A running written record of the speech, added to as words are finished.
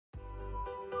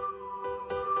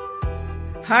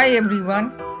Hi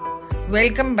everyone,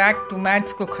 welcome back to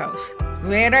Matt's Cookhouse,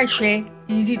 where I share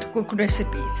easy to cook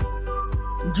recipes.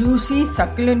 Juicy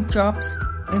succulent chops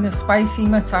in a spicy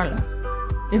masala.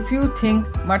 If you think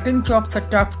mutton chops are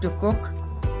tough to cook,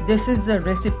 this is the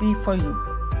recipe for you.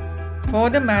 For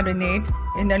the marinade,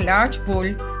 in a large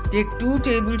bowl, take 2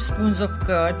 tablespoons of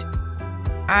curd,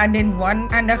 add in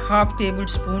 1.5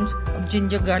 tablespoons of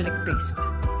ginger garlic paste.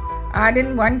 Add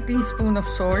in 1 teaspoon of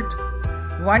salt,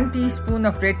 1 teaspoon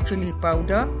of red chili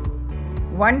powder,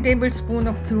 1 tablespoon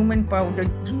of cumin powder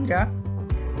jeera,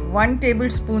 1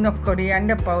 tablespoon of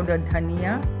coriander powder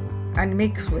dhania, and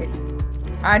mix well.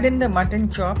 Add in the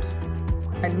mutton chops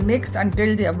and mix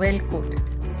until they are well coated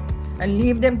and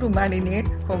leave them to marinate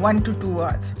for 1 to 2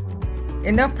 hours.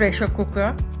 In a pressure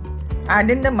cooker, add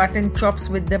in the mutton chops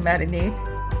with the marinade,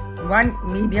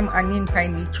 1 medium onion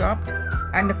finely chopped,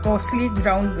 and the coarsely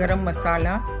ground garam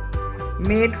masala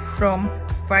made from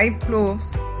 5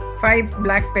 cloves, 5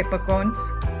 black peppercorns,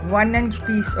 1 inch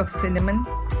piece of cinnamon,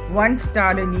 1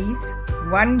 star anise,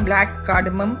 1 black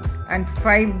cardamom, and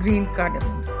 5 green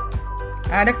cardamoms.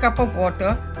 Add a cup of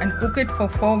water and cook it for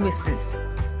 4 whistles.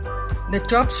 The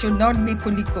chops should not be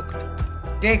fully cooked.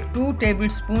 Take 2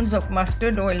 tablespoons of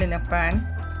mustard oil in a pan,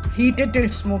 heat it till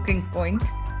smoking point,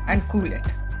 and cool it.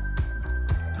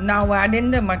 Now add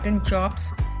in the mutton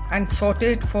chops and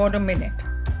saute it for a minute.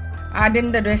 Add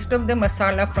in the rest of the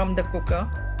masala from the cooker.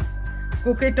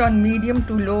 Cook it on medium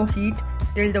to low heat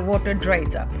till the water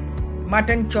dries up.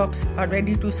 Mutton chops are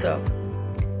ready to serve.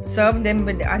 Serve them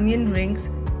with onion rings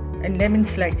and lemon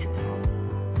slices.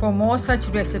 For more such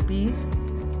recipes,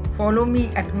 follow me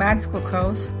at Matt's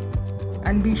Cookhouse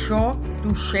and be sure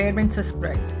to share and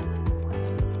subscribe.